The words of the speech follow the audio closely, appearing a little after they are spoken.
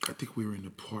I think we're in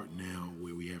the part now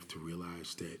where we have to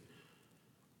realize that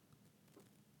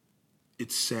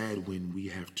it's sad when we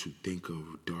have to think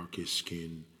of darker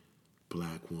skinned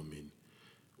black women.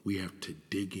 We have to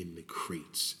dig in the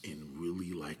crates and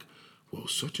really like, well,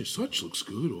 such and such looks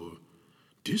good, or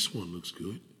this one looks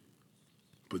good.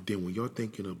 But then when y'all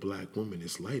thinking of black women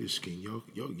that's lighter skin,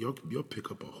 y'all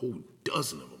pick up a whole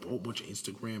dozen of them, a whole bunch of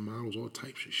Instagram models, all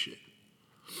types of shit.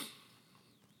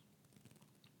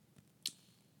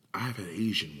 I have an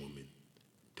Asian woman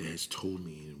that has told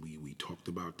me, and we talked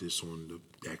about this on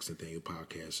the Accent Thing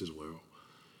podcast as well,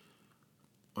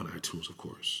 on iTunes, of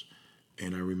course.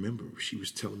 And I remember she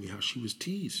was telling me how she was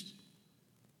teased.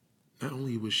 Not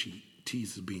only was she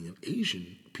teased as being an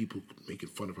Asian, people making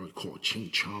fun of her, called her Ching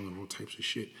Chong and all types of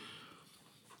shit.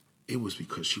 It was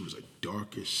because she was a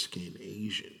darker skinned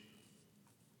Asian.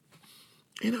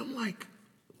 And I'm like,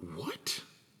 what?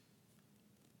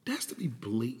 That's to be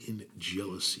blatant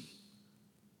jealousy.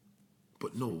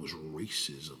 But no, it was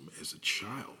racism as a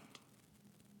child.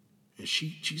 And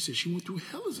she said she went through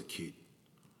hell as a kid.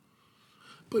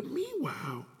 But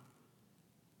meanwhile,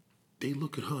 they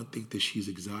look at her and think that she's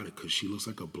exotic because she looks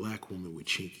like a black woman with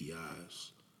chinky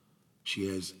eyes. She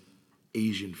has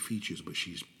Asian features, but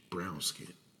she's brown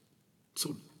skinned.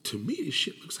 So to me, this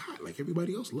shit looks hot. Like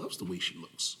everybody else loves the way she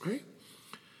looks, right?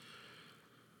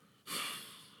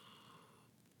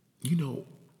 You know,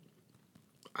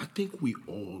 I think we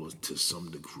all, to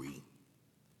some degree,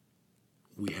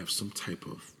 we have some type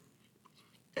of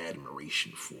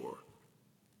admiration for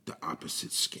the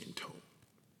opposite skin tone.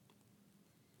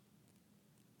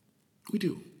 We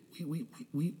do.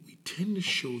 We tend to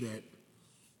show that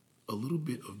a little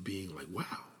bit of being like,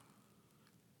 wow,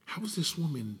 how is this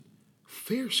woman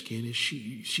fair skinned and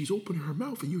she's opening her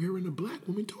mouth and you're hearing a black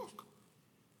woman talk?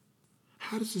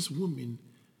 How does this woman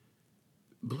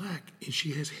black and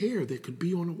she has hair that could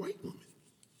be on a white woman?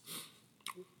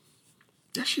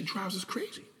 That shit drives us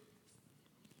crazy.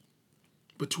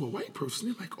 But to a white person,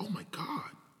 they're like, oh my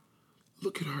God,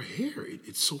 look at her hair.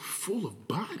 It's so full of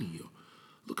body.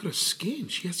 Look at her skin.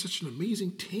 She has such an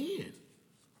amazing tan.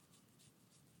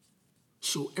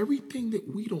 So everything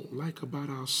that we don't like about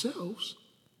ourselves,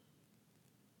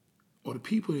 or the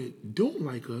people that don't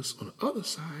like us on the other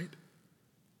side,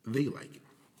 they like it.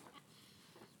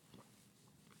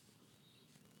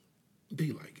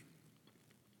 They like it.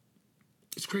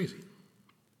 It's crazy.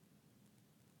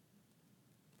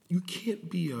 You can't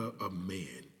be a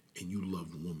man and you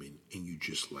love women and you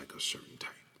just like a certain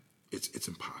type. It's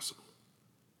impossible.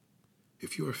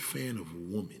 If you're a fan of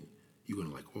women, you're going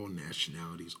to like all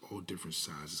nationalities, all different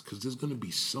sizes, because there's going to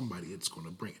be somebody that's going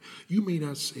to bring it. You may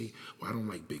not say, well, I don't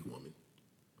like big women,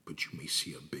 but you may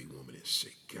see a big woman and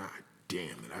say, God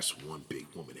damn, that's one big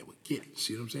woman that would get it.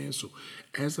 See what I'm saying? So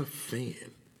as a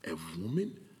fan of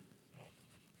women,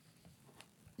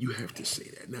 you have to say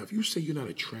that. Now, if you say you're not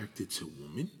attracted to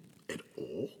women at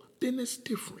all, then that's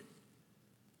different.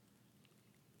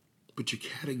 But your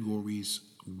categories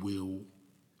will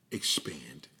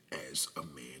expand as a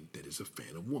man that is a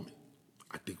fan of women.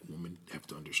 I think women have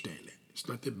to understand that. It's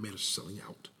not that men are selling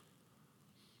out.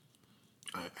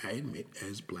 I admit,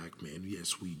 as black men,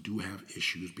 yes, we do have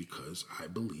issues because I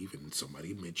believe, and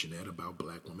somebody mentioned that about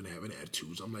black women having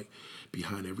attitudes. I'm like,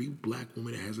 behind every black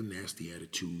woman that has a nasty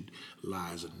attitude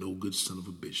lies a no good son of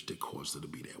a bitch that caused her to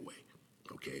be that way.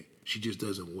 Okay? She just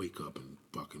doesn't wake up and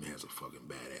fucking has a fucking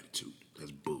bad attitude.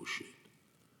 That's bullshit.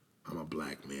 I'm a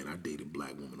black man. I dated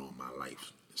black women all my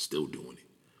life. Still doing it.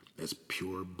 That's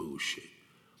pure bullshit.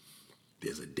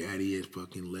 There's a daddy that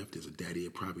fucking left. There's a daddy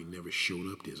that probably never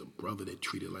showed up. There's a brother that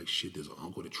treated like shit. There's an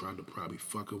uncle that tried to probably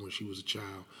fuck her when she was a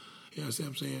child. You know what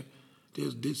I'm saying?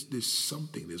 There's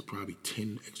something. There's probably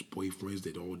 10 ex-boyfriends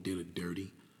that all did her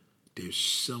dirty. There's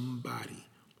somebody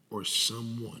or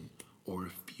someone or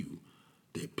a few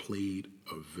that played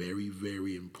a very,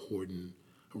 very important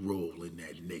role in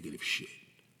that negative shit.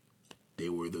 They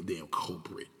were the damn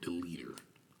culprit, the leader.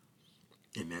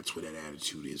 And that's where that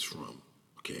attitude is from,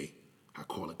 okay? I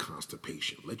call it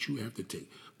constipation.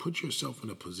 Put yourself in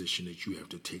a position that you have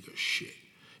to take a shit.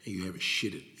 And you haven't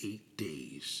shit in 8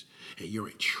 days. And you're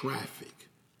in traffic.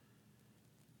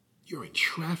 You're in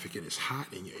traffic and it's hot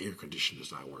and your air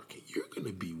conditioner's not working. You're going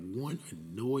to be one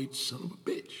annoyed son of a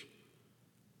bitch.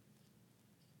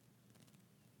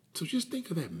 So just think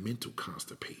of that mental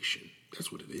constipation. That's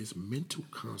what it is, mental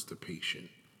constipation.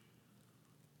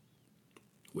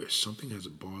 Where something has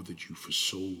bothered you for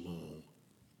so long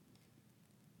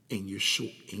and you're so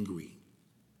angry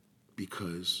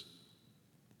because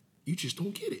you just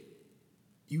don't get it.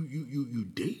 You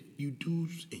date you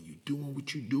dudes and you doing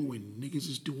what you do and niggas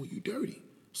is doing you dirty.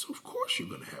 So of course you're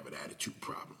gonna have an attitude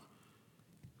problem.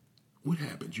 What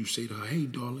happens? You say to her, hey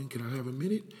darling, can I have a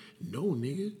minute? No,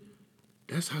 nigga.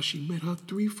 That's how she met her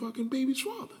 3 fucking baby's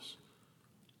fathers.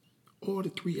 All the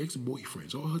 3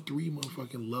 ex-boyfriends, all her 3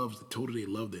 motherfucking loves that told her they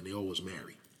loved her and they all was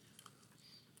married.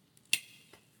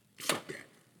 Fuck that.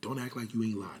 Don't act like you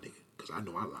ain't lied, nigga. Because I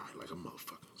know I lied like a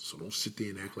motherfucker. So don't sit there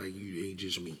and act like you ain't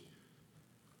just me.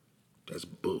 That's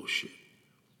bullshit.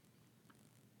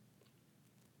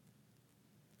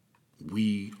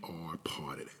 We are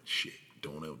part of that shit.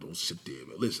 Don't sit there.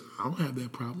 But listen, I don't have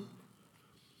that problem.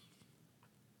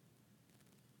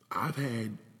 I've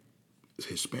had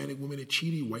Hispanic women that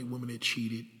cheated, white women that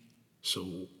cheated,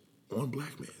 so on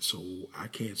black men. So I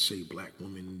can't say black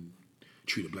women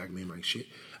treat a black man like shit.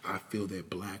 I feel that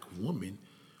black women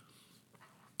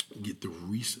get the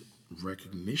recent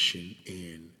recognition,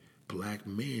 and black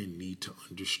men need to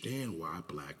understand why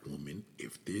black women,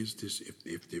 if there's this,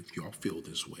 if y'all feel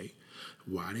this way,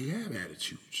 why they have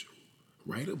attitudes.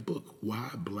 Write a book,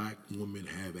 Why Black Women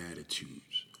Have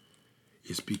Attitudes.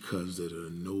 It's because of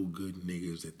the no good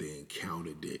niggas that they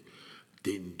encountered that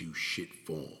didn't do shit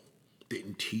for them,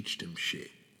 didn't teach them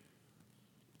shit.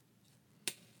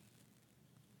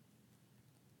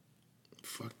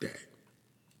 Fuck that.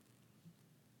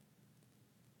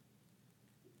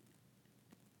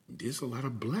 There's a lot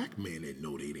of black men that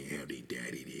know they didn't have their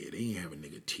daddy there. They ain't have a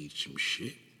nigga teach them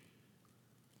shit.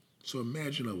 So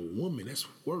imagine a woman, that's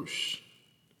worse.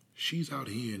 She's out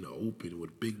here in the open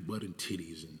with big butt and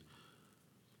titties, and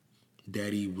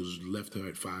daddy was left her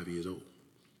at 5 years old.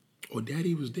 Or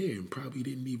daddy was there and probably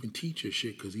didn't even teach her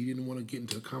shit because he didn't want to get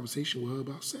into a conversation with her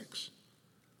about sex.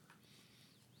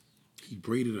 He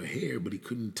braided her hair, but he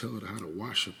couldn't tell her how to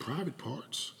wash her private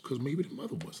parts because maybe the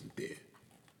mother wasn't there.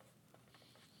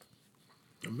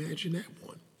 Imagine that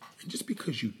one. And just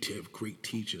because you have great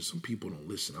teachers, some people don't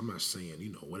listen. I'm not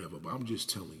saying, whatever, but I'm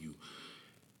just telling you,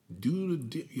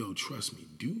 trust me,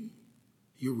 do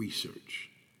your research.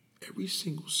 Every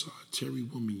single solitary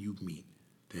woman you meet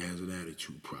that has an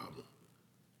attitude problem,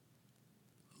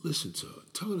 listen to her.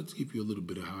 Tell her to give you a little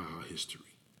bit of her history.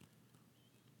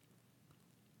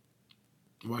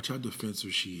 Watch how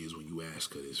defensive she is when you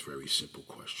ask her this very simple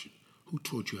question. Who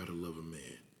taught you how to love a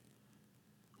man?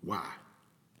 Why?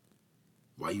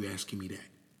 Why are you asking me that?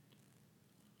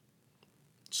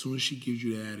 As soon as she gives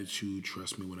you that attitude,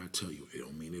 trust me when I tell you, it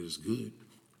don't mean it is good.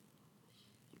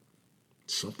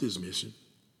 Something's missing.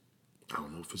 I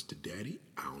don't know if it's the daddy.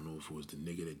 I don't know if it was the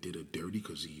nigga that did her dirty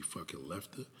because he fucking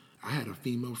left her. I had a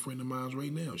female friend of mine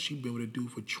right now. She been with a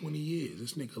dude for 20 years.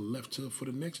 This nigga left her for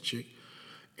the next chick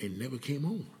and never came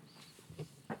home.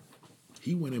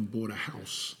 He went and bought a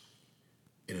house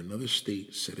in another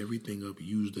state, set everything up,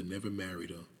 used her, never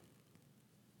married her.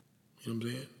 You know what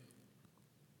I'm saying?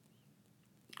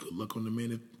 Good luck on the man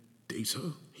that dates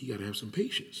her. He got to have some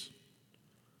patience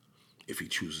if he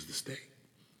chooses to stay.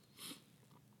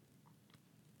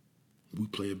 We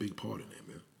play a big part in that,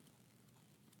 man.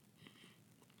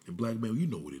 And black men, you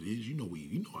know what it is. You know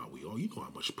how we are. You know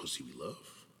how much pussy we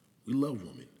love. We love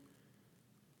women.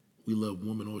 We love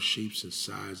women all shapes and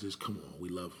sizes. Come on, we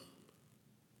love them.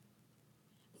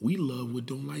 We love what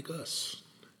don't like us.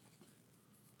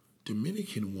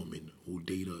 Dominican women will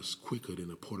date us quicker than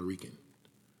a Puerto Rican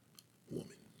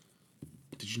woman.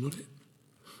 Did you know that?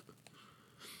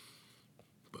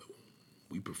 But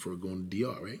we prefer going to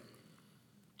DR, right?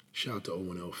 Shout out to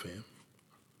O&L fam.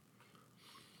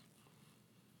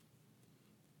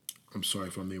 I'm sorry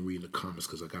if I'm there reading the comments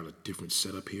because I got a different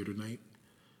setup here tonight.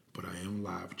 But I am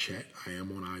live chat. I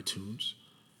am on iTunes.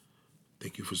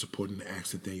 Thank you for supporting the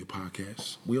Ask Nathaniel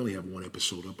podcast. We only have 1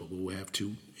 episode up, but we'll have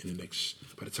 2 in the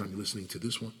next, by the time you're listening to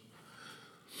this one.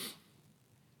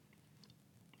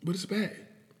 But it's bad.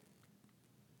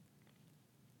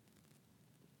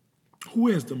 Who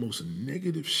has the most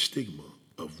negative stigma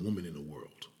of women in the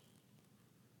world?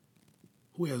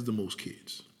 Who has the most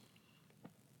kids?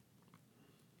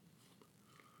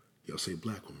 Y'all say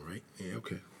black women, right? Yeah,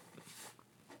 okay.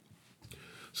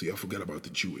 So y'all forgot about the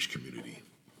Jewish community,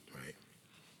 right?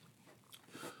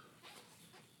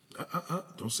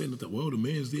 Don't say nothing. Well, the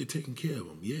man's there taking care of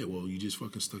them. Yeah, well, you just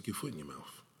fucking stuck your foot in your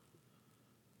mouth.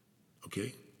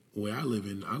 Okay? Where I live,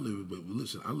 but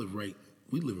listen,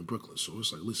 we live in Brooklyn. So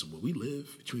it's like, listen, where we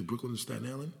live, between Brooklyn and Staten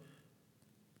Island,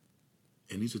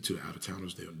 and these are to the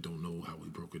out-of-towners that don't know how we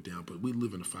broke it down, but we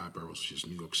live in the 5 boroughs, which is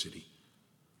New York City.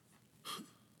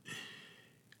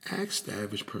 Ask the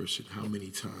average person how many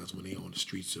times when they're on the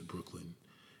streets of Brooklyn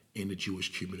in the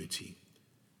Jewish community,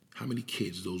 how many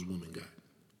kids those women got.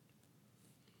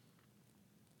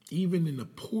 Even in the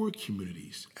poor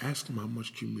communities, ask them how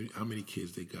many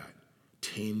kids they got.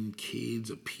 10 kids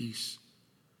apiece.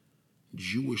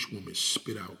 Jewish women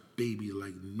spit out babies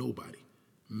like nobody.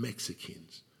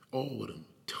 Mexicans, all of them,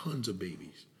 tons of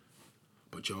babies.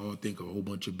 But y'all think a whole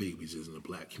bunch of babies is in the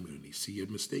black community. See, you're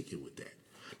mistaken with that.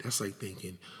 That's like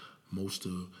thinking most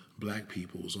of black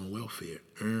people is on welfare.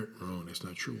 Wrong, that's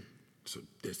not true. So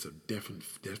that's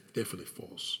definitely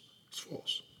false. It's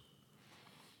false.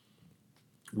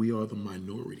 We are the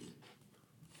minority.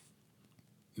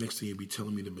 Next thing you'll be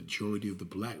telling me the majority of the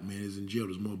black man is in jail.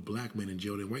 There's more black men in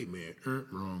jail than white men.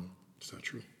 Wrong. It's not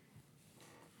true.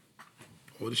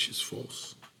 All this shit's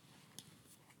false.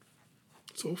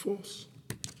 It's all false.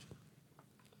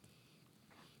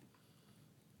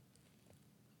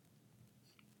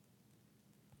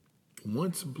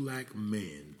 Once black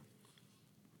men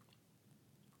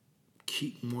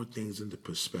keep more things into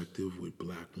perspective with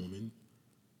black women,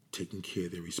 taking care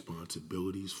of their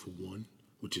responsibilities for one,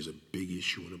 which is a big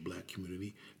issue in the black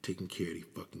community, taking care of their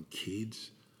fucking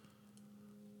kids,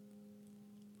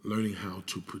 learning how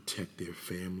to protect their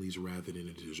families rather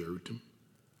than to desert them.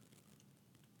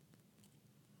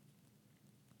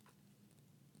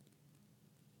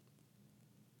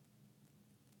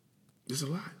 There's a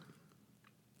lot.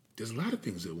 There's a lot of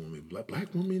things that women,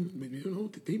 black women, you know,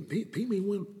 they may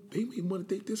want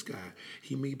to date this guy.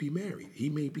 He may be married. He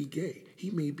may be gay.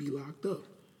 He may be locked up.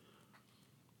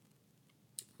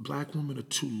 Black women are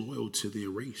too loyal to their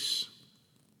race.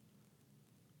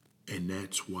 And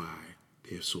that's why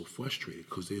they're so frustrated,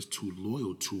 because they're too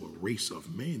loyal to a race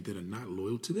of men that are not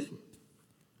loyal to them.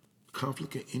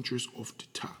 Conflict of interest off the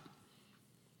top.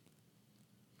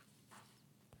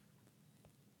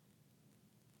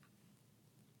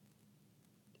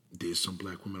 There's some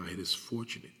black women out here that's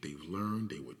fortunate. They've learned,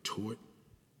 they were taught,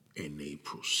 and they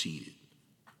proceeded.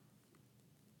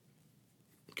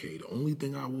 Okay, the only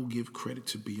thing I will give credit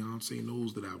to Beyonce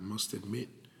knows that I must admit,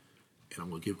 and I'm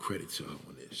going to give credit to her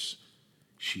on this,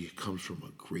 she comes from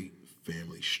a great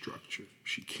family structure.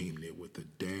 She came there with a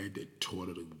dad that taught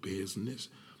her the business,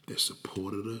 that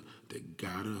supported her, that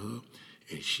guided her,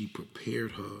 and he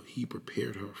prepared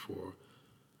her for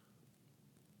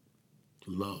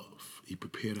love. He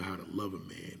prepared her how to love a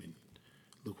man, and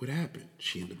look what happened.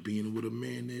 She ended up being with a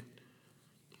man that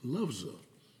loves her,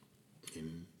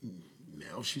 and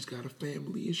now she's got a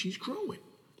family and she's growing.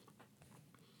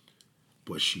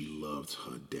 But she loved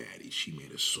her daddy. She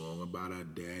made a song about her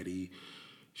daddy.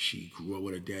 She grew up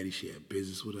with her daddy. She had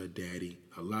business with her daddy.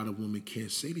 A lot of women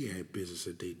can't say they had business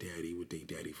with their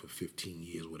daddy for 15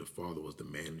 years, where the father was the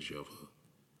manager of her.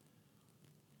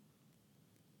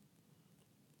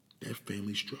 That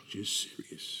family structure is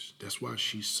serious. That's why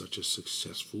she's such a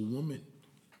successful woman.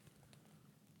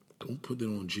 Don't put it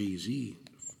on Jay-Z.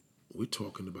 We're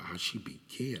talking about how she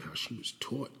began, how she was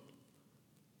taught.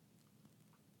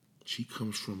 She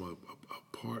comes from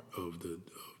a part of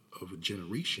a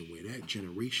generation where that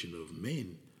generation of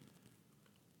men,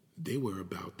 they were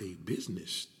about their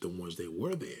business, the ones that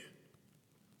were there.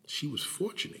 She was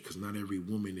fortunate because not every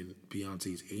woman in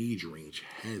Beyonce's age range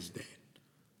has that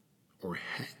or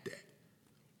had that.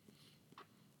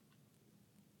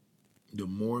 The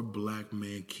more black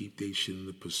men keep their shit in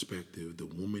the perspective, the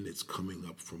woman that's coming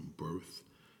up from birth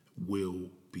will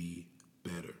be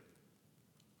better.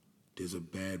 There's a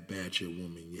bad batch of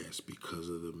women, yes, because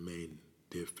of the men,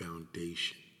 their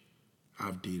foundation.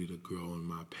 I've dated a girl in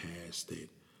my past that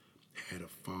had a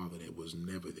father that was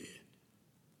never there.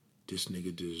 This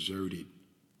nigga deserted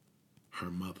her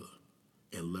mother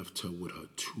and left her with her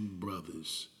two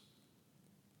brothers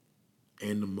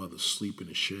and the mother sleeping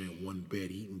and sharing one bed,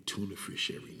 eating tuna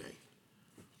fish every night.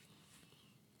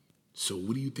 So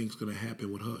what do you think's gonna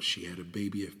happen with her? She had a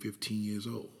baby at 15 years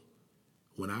old.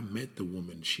 When I met the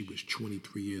woman, she was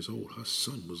 23 years old. Her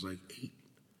son was like 8.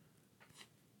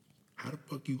 How the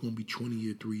fuck you gonna be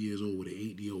 23 years old with an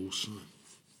 8-year-old son?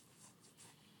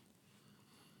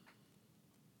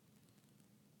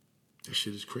 That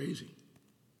shit is crazy.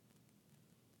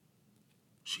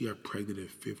 She got pregnant at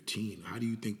 15. How do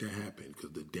you think that happened?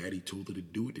 Because the daddy told her to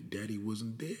do it. The daddy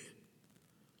wasn't there.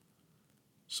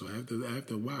 So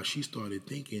after a while, she started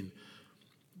thinking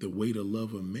the way to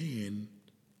love a man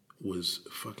was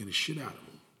fucking the shit out of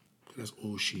him. That's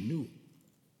all she knew.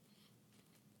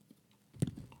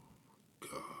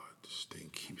 God, this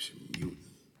thing keeps muting.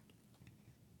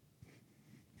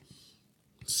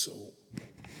 So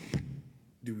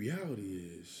the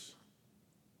reality is,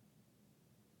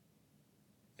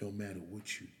 no matter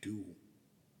what you do,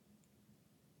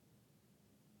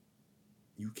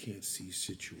 you can't see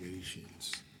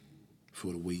situations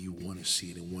for the way you want to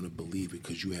see it and want to believe it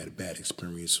because you had bad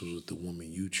experiences with the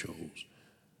woman you chose.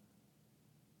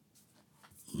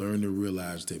 learn to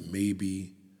realize that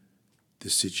maybe the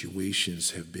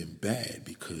situations have been bad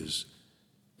because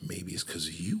maybe it's because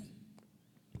of you.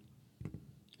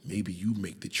 Maybe you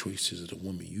make the choices of the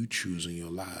woman you choose in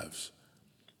your lives.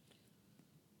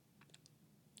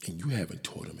 And you haven't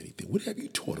taught them anything. What have you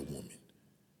taught a woman?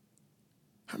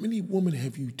 How many women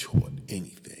have you taught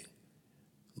anything?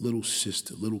 Little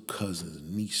sister, little cousins,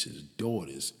 nieces,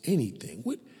 daughters, anything.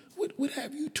 What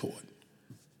have you taught?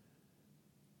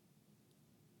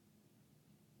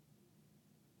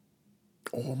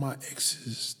 All my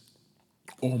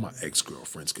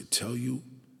ex-girlfriends could tell you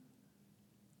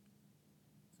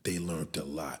they learned a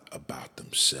lot about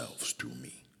themselves through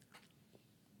me.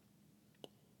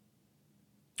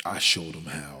 I showed them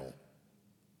how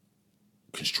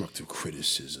constructive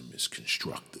criticism is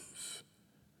constructive.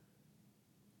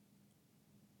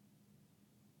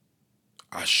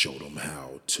 I showed them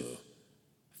how to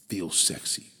feel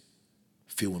sexy,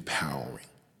 feel empowering.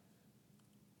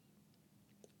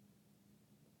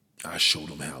 I showed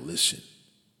them how, listen,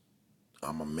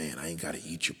 I'm a man. I ain't got to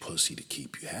eat your pussy to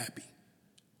keep you happy.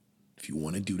 If you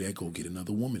want to do that, go get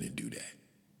another woman and do that.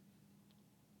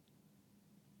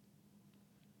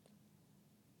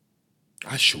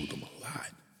 I showed them a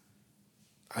lot.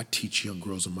 I teach young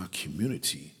girls in my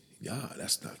community,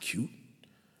 that's not cute.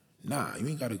 Nah, you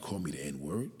ain't got to call me the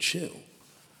N-word. Chill.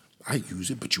 I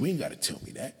use it, but you ain't got to tell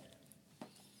me that.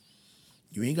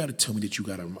 You ain't got to tell me that you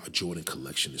got a Jordan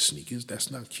collection of sneakers. That's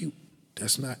not cute.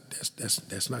 That's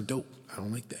not dope. I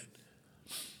don't like that.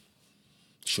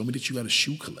 Show me that you got a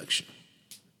shoe collection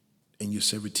and you're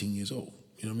 17 years old.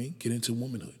 You know what I mean? Get into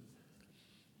womanhood.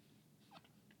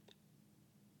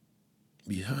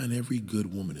 Behind every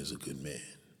good woman is a good man.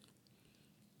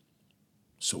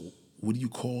 So what do you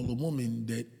call a woman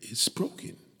that is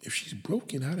broken? If she's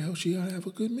broken, how the hell she gotta have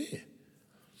a good man?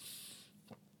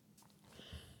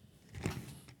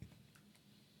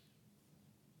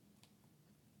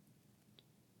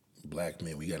 Black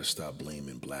men, we gotta stop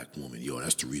blaming black women. Yo,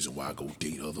 that's the reason why I go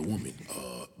date other women.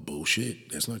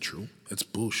 Bullshit. That's not true. That's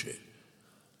bullshit.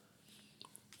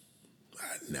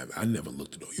 I never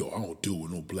looked at, I don't deal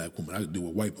with no black woman. I deal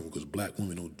with white women because black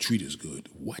women don't treat us good.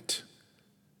 What?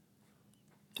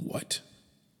 What?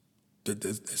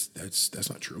 That's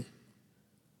not true.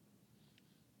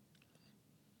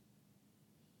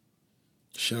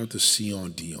 Shout out to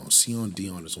Sion Dion. Sion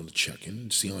Dion is on the check-in.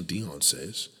 Sion Dion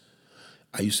says,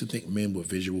 I used to think men were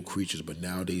visual creatures, but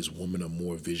nowadays women are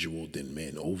more visual than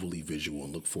men, overly visual,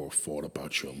 and look for a fault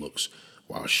about your looks,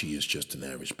 while she is just an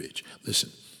average bitch.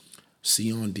 Listen,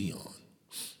 Sion Dion,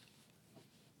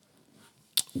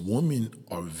 women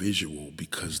are visual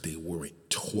because they weren't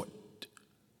taught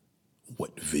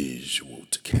what visual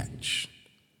to catch.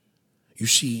 You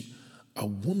see, a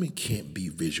woman can't be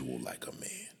visual like a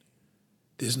man.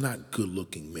 There's not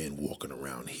good-looking men walking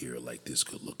around here like this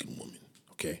good-looking woman,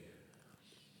 okay?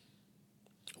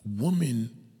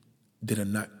 Women that are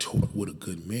not taught what a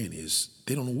good man is,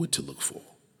 they don't know what to look for.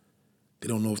 They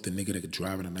don't know if the nigga that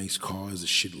driving a nice car, is the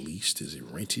shit leased, is it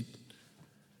rented?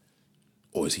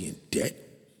 Or is he in debt?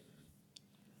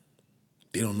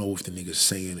 They don't know if the nigga's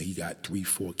saying he got 3,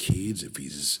 4 kids, if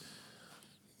he's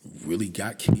really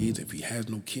got kids, if he has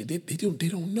no kids. They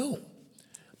don't know.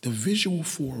 The visual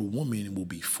for a woman will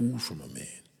be food from a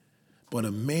man. But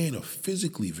a man are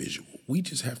physically visual. We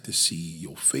just have to see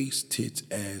your face, tits,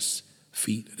 ass,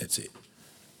 feet, that's it.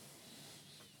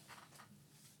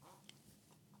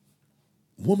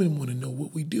 Women want to know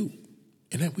what we do.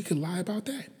 And that we can lie about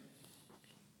that.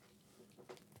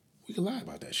 We can lie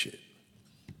about that shit.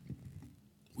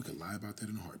 We can lie about that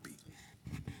in a heartbeat.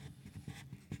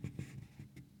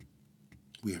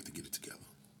 We have to get it together.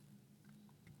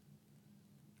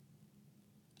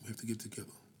 We have to get it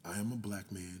together. I am a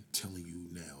black man telling you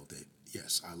now that,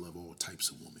 yes, I love all types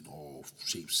of women, all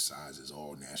shapes, sizes,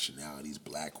 all nationalities,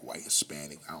 black, white,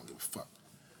 Hispanic, I don't give a fuck.